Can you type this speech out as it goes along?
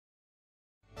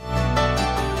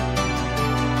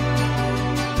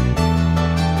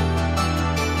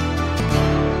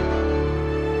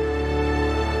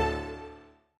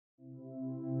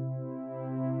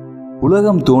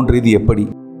உலகம் தோன்றியது எப்படி?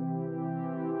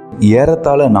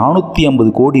 ஏறத்தாழ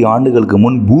 450 கோடி ஆண்டுகளுக்கு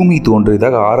முன் பூமி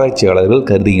தோன்றியதாக ஆராய்ச்சியாளர்கள்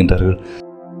கருதுகின்றார்கள்.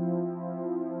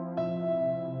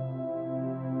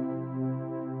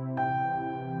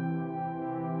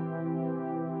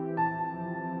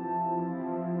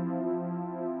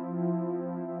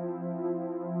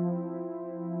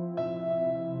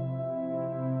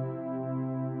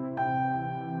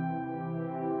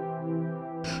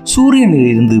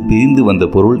 சூரியனிலிருந்து பிரிந்து வந்த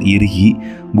பொருள் இறுகி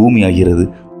பூமியாகிறது.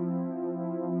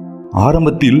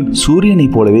 ஆரம்பத்தில்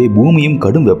சூரியனைப் போலவே பூமியும்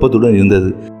கடும் வெப்பத்துடன் இருந்தது.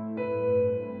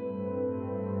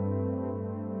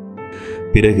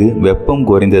 பிறகு வெப்பம்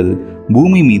குறைந்தது.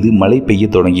 பூமி மீது மழை பெய்ய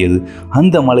தொடங்கியது.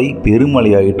 அந்த மழை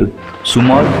பெருமழையாயிற்று.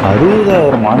 சுமார்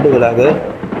 60,000 ஆண்டுகளாக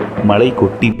மழை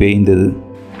கொட்டி பெய்ந்தது.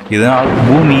 இதனால்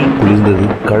பூமி குளிர்ந்தது.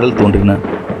 கடல் தோன்றின.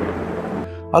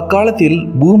 அக்காலத்தில்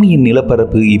பூமியின்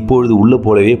நிலப்பரப்பு இப்பொழுது உள்ள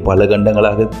போலவே பல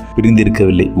கண்டங்களாக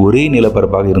பிரிந்திருக்கவில்லை. ஒரே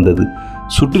நிலப்பரப்பாக இருந்தது.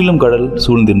 சுற்றிலும் கடல்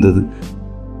சூழ்ந்திருந்தது.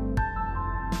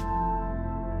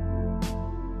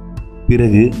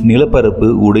 பிறகு நிலப்பரப்பு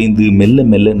உடைந்து மெல்ல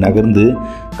மெல்ல நகர்ந்து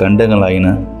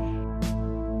கண்டங்களாயின.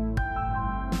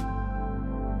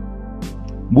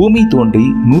 பூமி தோன்றி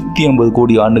 150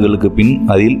 கோடி ஆண்டுகளுக்கு பின்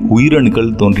அதில்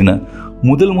உயிரணுக்கள் தோன்றின.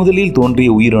 முதலில் தோன்றிய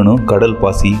உயிரணு கடல்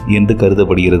பாசி என்று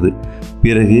கருதப்படுகிறது.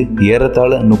 பிறகு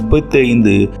ஏறத்தாழ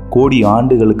 35 கோடி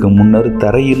ஆண்டுகளுக்கு முன்னர்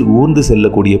தரையில் ஊர்ந்து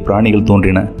செல்லக்கூடிய பிராணிகள்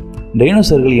தோன்றின.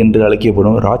 டைனோசர்கள் என்று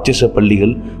அழைக்கப்படும் ராட்சச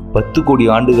பல்லிகள் 10 கோடி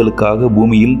ஆண்டுகளுக்காக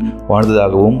பூமியில்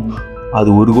வாழ்ந்ததாகவும் அது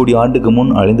 1 கோடி ஆண்டுக்கு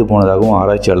முன் அழிந்து போனதாகவும்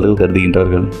ஆராய்ச்சியாளர்கள்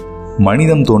கருதுகின்றார்கள்.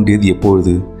 மனிதம் தோன்றியது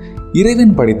எப்பொழுது?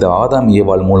 இறைவன் படைத்த ஆதாம்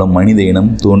ஏவாள் மூலம் மனித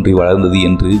இனம் தோன்றி வளர்ந்தது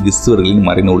என்று கிறிஸ்தவர்களின்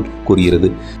மறைநூல் கூறுகிறது.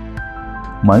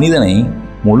 மனிதனை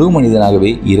முழு மனிதனாகவே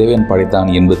இறைவன் படைத்தான்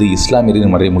என்பது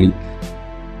இஸ்லாமியரின் மறைமொழி.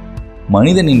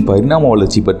 மனிதனின் பரிணாம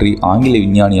வளர்ச்சி பற்றி ஆங்கில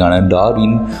விஞ்ஞானியான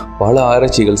டார்வின் பல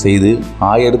ஆராய்ச்சிகள் செய்து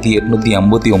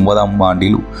 1859ஆம்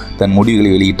ஆண்டில் தன்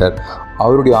முடிவுகளை வெளியிட்டார்.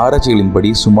 அவருடைய ஆராய்ச்சிகளின்படி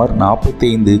சுமார்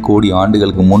 45 கோடி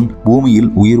ஆண்டுகளுக்கு முன்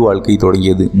பூமியில் உயிர் வாழ்க்கை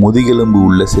தொடங்கியது. முதுகெலும்பு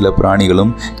உள்ள சில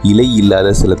பிராணிகளும் இலை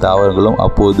இல்லாத சில தாவரங்களும்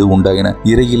அப்போது உண்டாயின.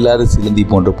 இறையில்லாத சிலந்தி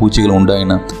போன்ற பூச்சிகள்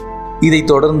உண்டாயின. இதைத்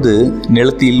தொடர்ந்து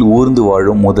நிலத்தில் ஊர்ந்து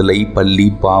வாழும் முதலை, பல்லி,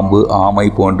 பாம்பு, ஆமை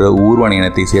போன்ற ஊர்வன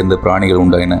இனத்தை சேர்ந்த பிராணிகள்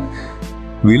உண்டாயின.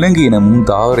 விலங்கு இனமும்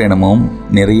தாவர இனமும்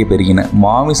நிறைய பெருகின.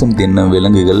 மாமிசம் தின்னும்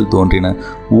விலங்குகள் தோன்றின.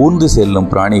 ஊர்ந்து செல்லும்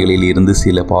பிராணிகளில் இருந்து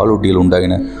சில பாலூட்டிகள்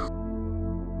உண்டாயின.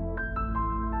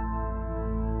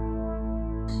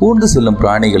 ஊர்ந்து செல்லும்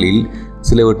பிராணிகளில்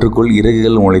சிலவற்றுக்குள்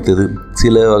இறகுகள் முளைத்தது.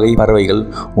 சில வகை பறவைகள்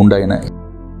உண்டாயின.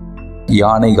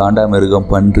 யானை, காண்டாமிருகம்,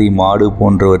 பன்றி, மாடு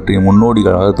போன்றவற்றின்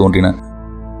முன்னோடிகளாக தோன்றின.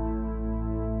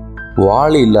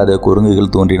 வால் இல்லாத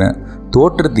குரங்குகள் தோன்றின.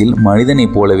 தோற்றத்தில்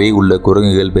மனிதனைப் போலவே உள்ள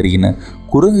குரங்குகள் பெருகின.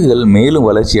 குரங்குகள் மேலும்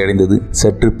வளர்ச்சி அடைந்தது.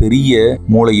 சற்று பெரிய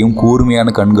மூளையும்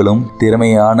கூர்மையான கண்களும்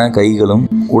திறமையான கைகளும்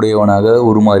உடையவனாக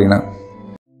உருமாறின.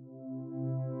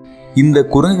 இந்த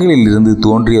குரங்குகளில் இருந்து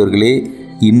தோன்றியவர்களே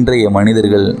இன்றைய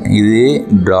மனிதர்கள். இதே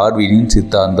டார்வினின்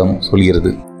சித்தாந்தம்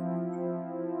சொல்கிறது.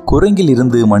 குரங்கில்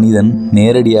இருந்து மனிதன்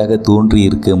நேரடியாக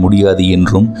தோன்றியிருக்க முடியாது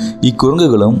என்றும்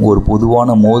இக்குரங்குகளும் ஒரு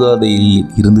பொதுவான மூதாதையில்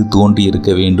இருந்து தோன்றியிருக்க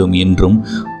வேண்டும் என்றும்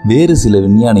வேறு சில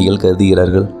விஞ்ஞானிகள்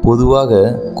கருதுகிறார்கள். பொதுவாக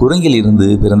குரங்கில் இருந்து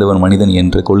பிறந்தவன் மனிதன்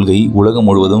என்ற கொள்கை உலகம்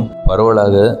முழுவதும்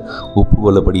பரவலாக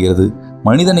ஒப்புக்கொள்ளப்படுகிறது.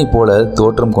 மனிதனைப் போல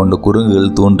தோற்றம் கொண்ட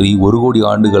குரங்குகள் தோன்றி 1 கோடி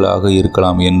ஆண்டுகளாக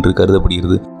இருக்கலாம் என்று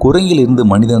கருதப்படுகிறது. குரங்கில் இருந்து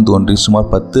மனிதன் தோன்றி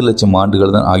சுமார் 10 லட்சம்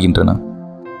ஆண்டுகள் தான் ஆகின்றன.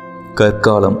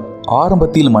 கற்காலம்.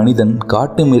 ஆரம்பத்தில் மனிதன்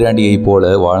காட்டு மிராண்டியைப் போல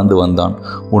வாழ்ந்து வந்தான்.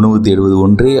 உணவு தேடுவது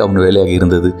ஒன்றே அவன் வேலையாக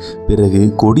இருந்தது. பிறகு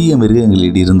கொடிய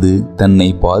மிருகங்களிலிருந்து தன்னை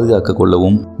பாதுகாக்க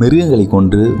கொள்ளவும் மிருகங்களை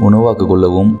கொன்று உணவாக்க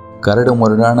கொள்ளவும்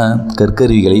கரடுமுரடான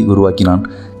கற்கருவிகளை உருவாக்கினான்.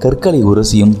 கற்களை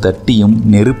உரசியும் தட்டியும்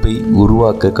நெருப்பை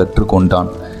உருவாக்க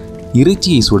கற்றுக்கொண்டான்.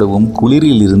 இறைச்சியை சுடவும்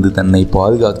குளிரில் இருந்து தன்னை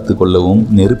பாதுகாத்து கொள்ளவும்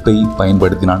நெருப்பை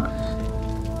பயன்படுத்தினான்.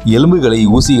 எலும்புகளை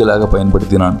ஊசிகளாக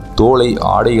பயன்படுத்தினான். தோலை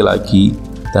ஆடைகளாக்கி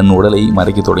தன் உடலை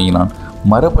மறைக்க தொடங்கினான்.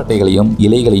 மரப்பட்டைகளையும்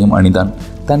இலைகளையும் அணிந்தான்.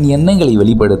 தன் எண்ணங்களை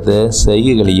வெளிப்படுத்த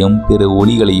சைகைகளையும் பிற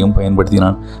ஒலிகளையும்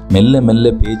பயன்படுத்தினான். மெல்ல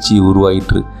மெல்ல பேச்சு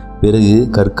உருவாயிற்று. பிறகு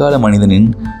கற்கால மனிதனின்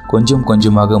கொஞ்சம்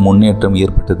கொஞ்சமாக முன்னேற்றம்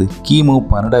ஏற்பட்டது. கிமு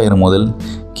 12,000 முதல்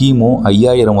கிமு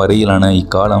 5,000 வரையிலான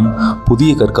இக்காலம்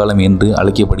புதிய கற்காலம் என்று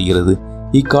அழைக்கப்படுகிறது.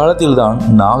 இக்காலத்தில்தான்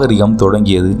நாகரிகம்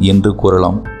தொடங்கியது என்று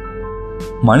கூறலாம்.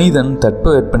 மனிதன்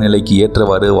தட்பவெப்ப நிலைக்கு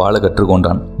ஏற்றவாறு வாழ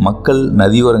கற்றுக்கொண்டான். மக்கள்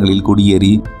நதியோரங்களில் குடியேறி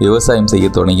விவசாயம் செய்ய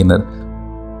தொடங்கினர்.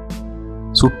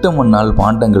 சுட்ட மண்ணால்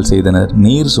பாண்டங்கள் செய்தனர்.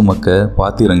 நீர் சுமக்க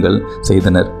பாத்திரங்கள்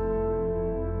செய்தனர்.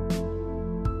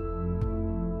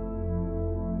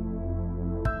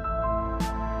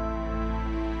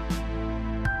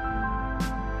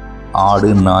 ஆடு,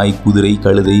 நாய், குதிரை,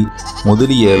 கழுதை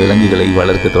முதலிய விலங்குகளை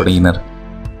வளர்க்க தொடங்கினர்.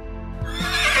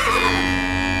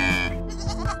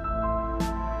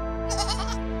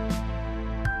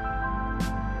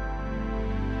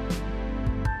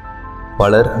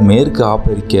 பலர் மேற்கு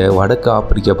ஆப்பிரிக்க, வடக்கு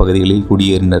ஆப்பிரிக்க பகுதிகளில்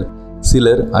குடியேறினர்.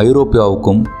 சிலர்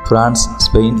ஐரோப்பாவுக்கும், பிரான்ஸ்,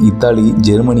 ஸ்பெயின், இத்தாலி,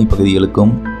 ஜெர்மனி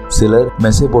பகுதிகளுக்கும், சிலர்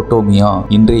மெசபொட்டோமியா,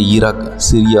 இன்றைய ஈராக்,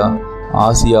 சிரியா,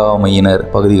 ஆசியா மைனர்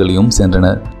பகுதிகளையும்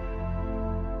சென்றனர்.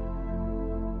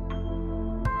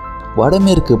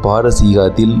 வடமேற்கு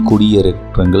பாரசீகத்தில்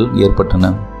குடியேற்றங்கள்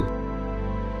ஏற்பட்டன.